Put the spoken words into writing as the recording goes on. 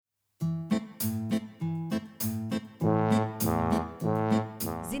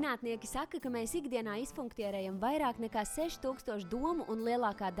Zinātnieki saka, ka mēs ikdienā izfunktierējam vairāk nekā 6000 domu, un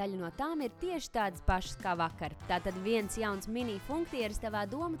lielākā daļa no tām ir tieši tādas pašas kā vakar. Tātad viens jauns mini funktieris tavā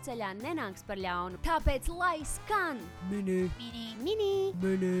domu ceļā nenāks par ļaunu. Tāpēc lai skan! Mini, mini,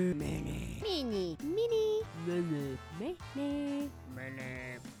 mini, mini, mini, mini, mini, mini, mini,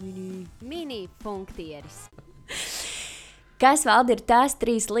 mini, mini, mini funktieris. Kas, Valdi, ir tās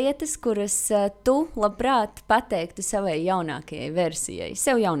 3 lietas, kuras tu labprāt pateiktu savai jaunākajai versijai,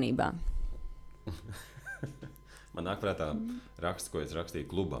 sev jaunībā? Man nāk prātā raksts, ko es rakstīju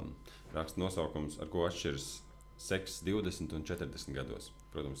klubam. Raksta nosaukums, ar ko atšķiras seks 20 un 40 gados.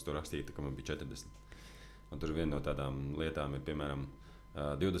 Protams, to rakstīju, kad man bija 40. Un tur viena no tādām lietām ir, piemēram,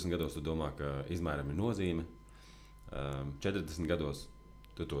 20 gados tu domā, ka izmēram ir nozīme. 40 gados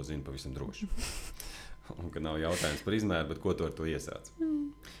tu to zini pavisam droši. Un ka nav jautājums par izmēru, bet ko tu ar to iesāc.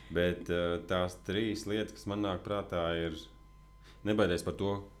 Bet tās 3 lietas, kas man nāk prātā, ir nebaidies par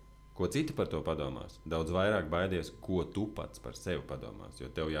to, ko citi par to padomās. Daudz vairāk baidies, ko tu pats par sevi padomās,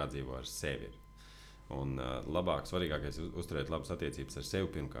 jo tev jādzīvo ar sevi. Un labāk, svarīgākais ir uzturēt labas attiecības ar sevi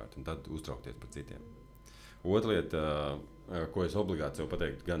pirmkārt, un tad uztraukties par citiem. Otra lieta, ko es obligāti sev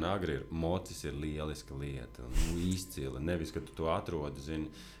pateiktu, gan agri ir, mocis ir lieliska lieta, izcila. Nevis, ka tu to atrodi,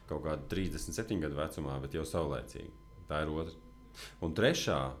 zini, kaut kādu 37 gadu vecumā, bet jau saulēcīgi. Tā ir otra. Un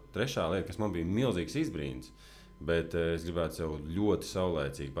trešā lieta, kas man bija milzīgs izbrīns, bet es gribētu sev ļoti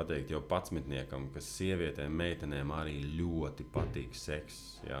saulēcīgi pateikt jau 11-niekam, ka sievietēm, meitenēm arī ļoti patīk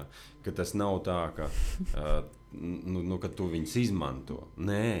seks. Ja? Ka tas nav tā, ka, ka tu viņus izmanto.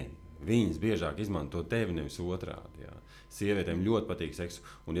 Nē. Viņas biežāk izmanto tevi, nevis otrādi. Jā. Sievietēm ļoti patīk seks,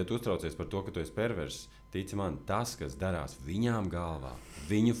 un ja tu uztraucies par to, ka tu esi perverss, tici man, tas, kas darās viņām galvā,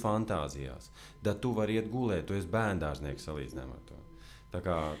 viņu fantāzijās, tad tu vari iet gulēt, tu esi bērndārznieks salīdzinājumā ar to. Tā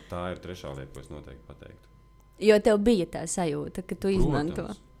kā tā ir trešā lieta, ko es noteikti pateiktu. Jo tev bija tā sajūta, ka tu izmanto.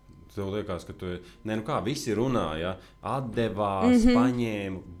 Tev liekas, ka tu, visi runā, ja, atdevās,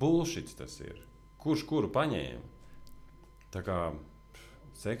 paņēma, bullshits tas ir. Kurš kuru paņēma? Tā kā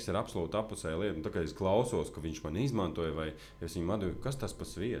seks ir absolūti apusēja lieta, un tā kā es klausos, ka viņš mani izmantoja, vai es viņam atdevu, kas tas pa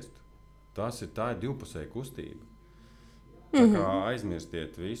sviestu? Tā ir divpusēja kustība. Tā kā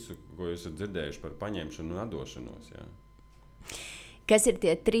aizmirstiet visu, ko jūs esat dzirdējuši par paņemšanu un atdošanos. Jā. Kas ir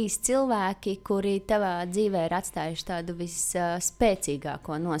tie 3 cilvēki, kuri tavā dzīvē ir atstājuši tādu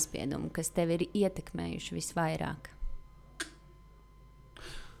visspēcīgāko nospiedumu, kas tevi ir ietekmējuši visvairāk?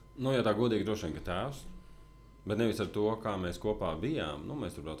 Ja tā godīgi droši vien, ka tēvs. Bet nevis ar to, kā mēs kopā bijām,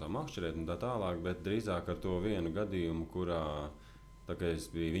 mēs tur braucām makšķerēt un tā tālāk, bet drīzāk ar to vienu gadījumu, kurā, tā kā es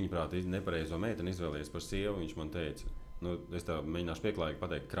biju viņa prātā nepareizo meiteni izvēlējies par sievu, viņš man teica, es tā mēģināšu pieklājīgi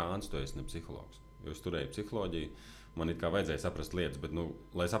pateikt, Krāns, tu esi ne psihologs, jo es turēju psiholoģiju, man it kā vajadzēja saprast lietas, bet,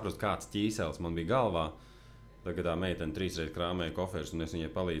 lai saprastu, kāds ķīsels man bija galvā, tad, kad tā meitene 3 reizes krāmēja koferus un es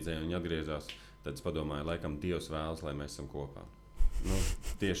viņai palīdzēju un viņa atgriezās, tad es padomāju, laikam Dievs vēlas, lai mēs esam kopā.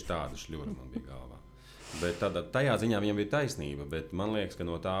 Tieši tāda šļura man bija galvā. Bet tajā ziņā viņam bija taisnība, bet man liekas, ka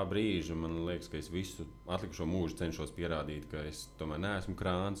no tā brīža, ka es visu atlikušo mūžu cenšos pierādīt, ka es tomēr neesmu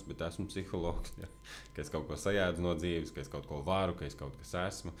Krāns, bet esmu psihologs, ja? Ka es kaut ko sajēdzu no dzīves, ka es kaut ko varu, ka es kaut kas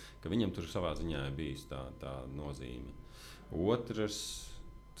esmu, ka viņam tur savā ziņā ir bijis tā nozīme. Otrs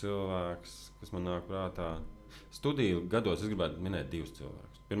cilvēks, kas man nāk prātā, studiju gados es gribētu minēt 2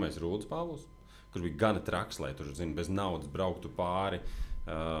 cilvēkus. Pirmais ir Rūdis Pāvils, kurš bija gana traks, lai tur, bez naudas brauktu pāri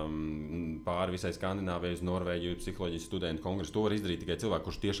visai Skandināvijai, uz Norvēģiju, psiholoģijas studentu kongresu. To var izdarīt tikai cilvēki,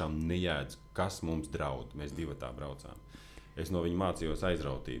 kurš tiešām nejēdz, kas mums draud. Mēs 2 tā braucām. Es no viņa mācījos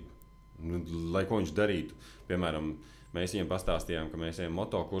aizrautību. Lai ko viņš darītu, piemēram, mēs viņam pastāstījām, ka mēs ejam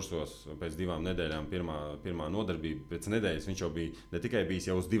motokursos pēc 2 nedēļām pirmā nodarbība. Pēc nedēļas viņš jau bija ne tikai bijis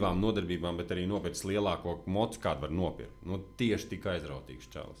jau uz 2 nodarbībām, bet arī nopircis lielāko mocu, kādu var nopirkt. Tieši tik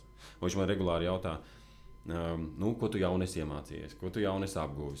aizrautīgs čalis. Un viņš man regulāri jautā, ko tu jaunu esi iemācījies, ko tu jaunu esi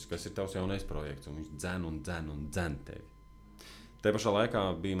apguvis, kas ir tavs jaunais projekts, un viņš dzen tevi. Te pašā laikā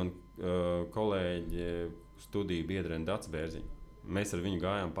bija man kolēģi studiju biedrene Dats Bērziņa. Mēs ar viņu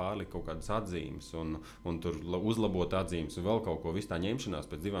gājām pārlikt kaut kādas atzīmes, un tur uzlabot atzīmes, un vēl kaut ko, visu tā ņemšanās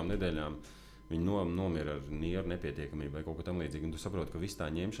pēc 2 nedēļām viņi nomira ar nieru nepietiekamību vai kaut ko tam līdzīgi, un tu saproti, ka visu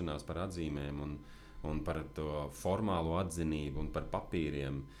tā ņemšanās par atzīmēm un par to formālo atzinību un par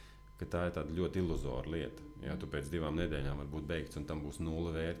papīriem, ka tā ir tāda ļoti iluzora lieta. Ja tu pēc 2 nedēļām var būt beigts un tam būs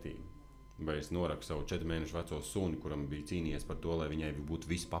 0 vērtība. Vai es noraku savu 4 mēnešu veco suni, kuram bija cīnījies par to, lai viņai būtu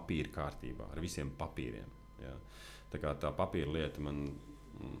visi papīri kārtībā, ar visiem papīriem. Ja. Tā kā tā papīra lieta man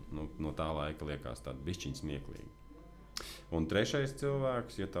no tā laika liekas tāda bišķiņa smieklīga. Un trešais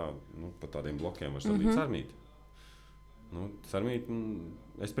cilvēks, ja tā, pa tādiem blokiem var sadīt Sarmīti.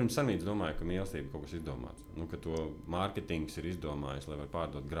 Es pirms Sarmītes domāju, ka mīlestība kaut kas izdomāts. Ka to mārketings ir izdomājis, lai var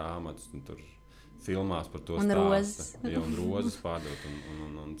pārdot grāmatas, un tur filmās par to stāsta. Un rozes pārdot,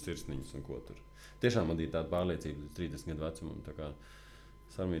 un sirsniņas, un ko tur. Tiešām man bija tāda pārliecība līdz 30 gadu vecumam. Tā kā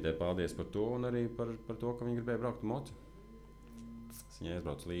Sarmītē paldies par to, un arī par to, ka viņi gribēja braukt ar moci. Es viņai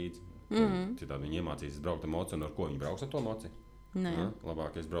aizbraucu līdzi. Citādi viņi iemācījās braukt ar moci, un ar ko viņi brauks ar to moci?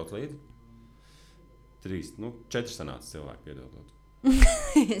 Labāk es braucu līdzi. 4 sanāca cilvēki piedodot.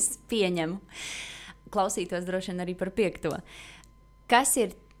 Es pieņemu. Klausītos droši vien arī par 5. Kas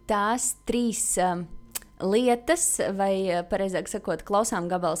ir tās 3 lietas, vai pareizāk sakot, klausām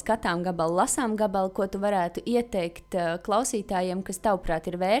gabalu, skatām gabalu, lasām gabalu, ko tu varētu ieteikt klausītājiem, kas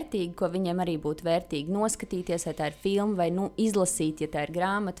tavuprāt ir vērtīgi, ko viņiem arī būtu vērtīgi noskatīties, vai tā ir filma, vai izlasīt, ja tā ir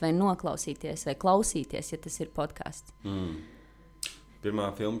grāmata, vai noklausīties, vai klausīties, ja tas ir podcasts?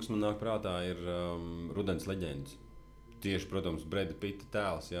 Pirmā filma, kas man nāk prātā, ir Rudens leģendas. Tieši, protams, Breda Pitta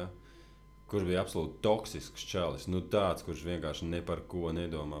tēls, ja? Kurš bija absolūti toksisks čalis. Tāds, kurš vienkārši ne par ko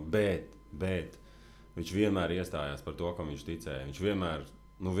nedomā. Bet viņš vienmēr iestājās par to, kam viņš ticēja. Viņš vienmēr,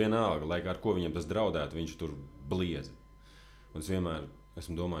 vienalga, lai ar ko viņam tas draudētu, viņš tur bliezi. Un es vienmēr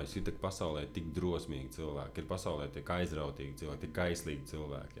esmu domājis, ir pasaulē tik drosmīgi cilvēki, ir pasaulē tik aizrautīgi cilvēki, tik kaislīgi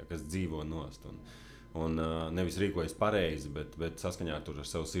cilvēki, ja, kas dzīvo nost. Un nevis rīkojas pareizi, bet saskaņā ar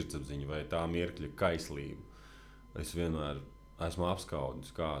savu sirdsapziņu vai tā mirkļa kaislību. Es vienmēr esmu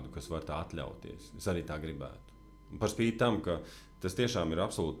apskaudis kādu, kas var tā atļauties. Es arī tā gribētu. Par spīti tam, ka tas tiešām ir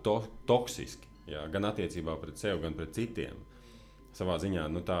absolūti toksiski, jā, gan attiecībā pret sevi, gan pret citiem. Savā ziņā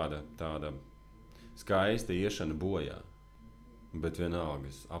tāda skaista iešana bojā. Bet vienalga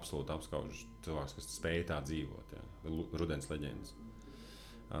es absolūti apskaužu cilvēks, kas spēj tā dzīvot. Jā. Rudens leģendas.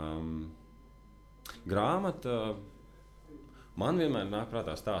 Grāmata man vienmēr nāk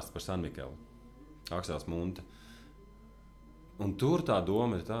prātā stāsts par Sanmikelu, Aksels Munte. Un tur tā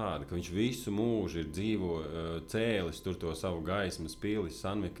doma ir tāda, ka viņš visu mūžu ir cēlis tur to savu gaismas pili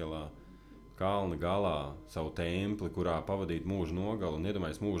Sanmikelā, kalna galā, savu templi, kurā pavadīt mūžu nogali. Un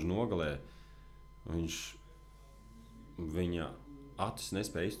iedomājies mūžu nogalē, viņa acis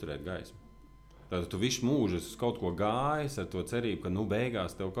nespēja izturēt gaismu. Tātad tu visu mūžu uz kaut ko gājis ar to cerību, ka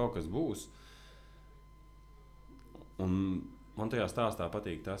beigās tev kaut kas būs. Un man tajā stāstā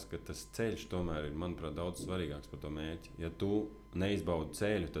patīk tas, ka tas ceļš tomēr ir, manuprāt, daudz svarīgāks par to mērķi. Ja tu neizbaudi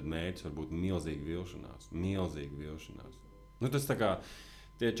ceļu, tad mērķis var būt milzīga vilšanās. Tas tā kā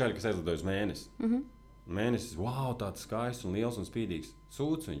tie čaļi, kas aizlidoja uz mēnesi. Mēnesis, wow, tāds skaists un liels un spīdīgs.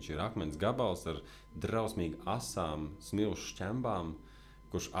 Sūds viņš ir akmens gabals ar drausmīgi asām smilšu šķembām,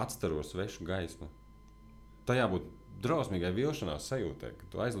 kurš atstaro svešu gaismu. Tā jābūt drausmīgai vilšanās sajūtai,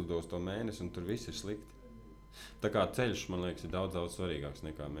 ka tu aizlido uz to mēnesi un tur viss ir slikti. Tā kā ceļš, man liekas, ir daudz svarīgāks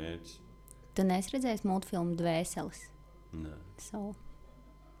nekā mērķis. Tu neesi redzējis multfilmu Dvēseles? Nē.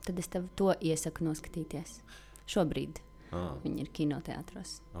 Tad es tev to iesaku noskatīties. Šobrīd viņi ir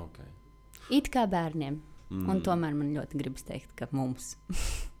kinoteātros. Okay. It kā bērniem. Un tomēr man ļoti gribas teikt, ka mums.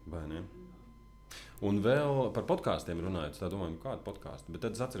 Bērniem. Un vēl par podkāstiem runājot, tā domāju, kādu podkāstu. Bet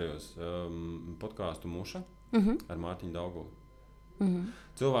tad es atcerējos podkāstu Muša ar Mārtiņu Dauguli.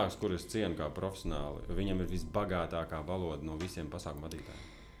 Cilvēks, kurus cienu kā profesionāli, viņam ir visbagātākā valoda no visiem pasākumu vadītājiem.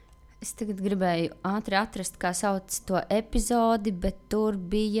 Es tagad gribēju ātri atrast, kā sauc to epizodi, bet tur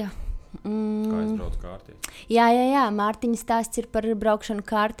bija... Kā es braucu kārties? Jā, Mārtiņa stāsts ir par braukšanu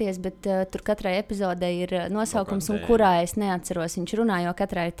kārties, bet tur katrai epizodei ir nosaukums, un kurā es neatceros. Viņš runā, jo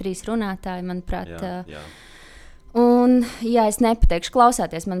katrā ir 3 runātāji, manuprāt. Jā. Un, ja es nepateikšu,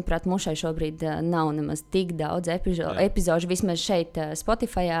 klausāties, manuprāt, Mušai šobrīd nav nemaz tik daudz epizodu, vismaz šeit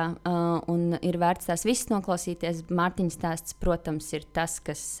Spotifyā, un ir vērts tās visas noklausīties. Mārtiņas stāsts, protams, ir tas,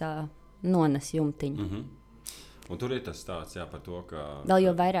 kas nones jumtiņu. Un tur ir tas stāsts, jā, par to, ka... Vēl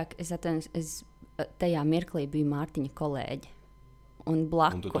jau vairāk, es tajā mirklī biju Mārtiņa kolēģe. Un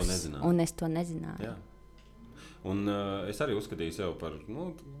blakus, un tu to nezināji. Un es to nezināju. Jā. Un es arī uzskatīju sevi par,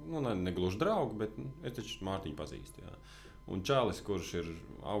 negluži draugu, bet es taču Mārtiņu pazīstu. Jā. Un čalis, kurš ir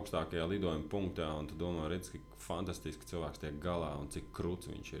augstākajā lidojuma punktā, un tu domā, redz, cik fantastiski cilvēks tiek galā un cik krūts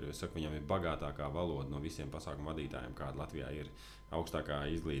viņš ir. Es saku, viņam ir bagātākā valoda no visiem pasākumu vadītājiem, kāda Latvijā ir. Augstākā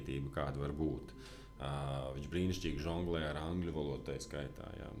izglītība, kāda var būt. Viņš brīnišķīgi žonglē ar angļu valodu, tā skaitā.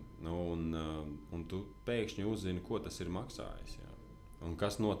 Jā. Un tu pēkšņi uzzini, ko tas ir maksājis. Jā. Un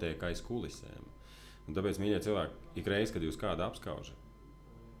kas notiek aiz kulisēm. Un tāpēc, mīļie cilvēki, ikreiz, kad jūs kādu apskaužat,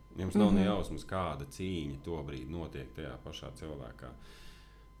 jums nav nejausmas, kāda cīņa tobrīd notiek tajā pašā cilvēkā.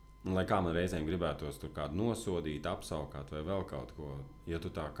 Un, lai kā man reizēm gribētos tur kādu nosodīt, apsaukāt vai vēl kaut ko, ja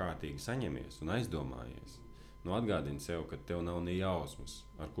tu tā kārtīgi saņemies un aizdomājies, atgādini sev, ka tev nav nejausmas,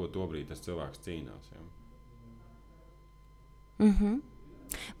 ar ko tobrīd tas cilvēks cīnās. Ja?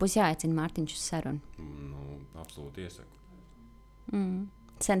 Būs jāaicina Mārtiņš uz sarunu. Absolūti iesaku.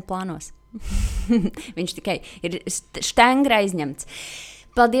 Sen plānos. Viņš tikai ir štengra aizņemts.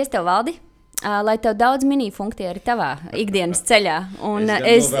 Paldies tev, Valdi! Lai tev daudz mini-funktieri tavā ikdienas ceļā. Un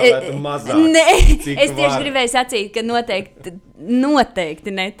es tieši gribēju sacīt, ka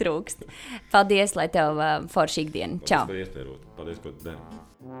noteikti netrūkst. Paldies, lai tev forša ikdiena. Čau! Paldies, ko tu dari.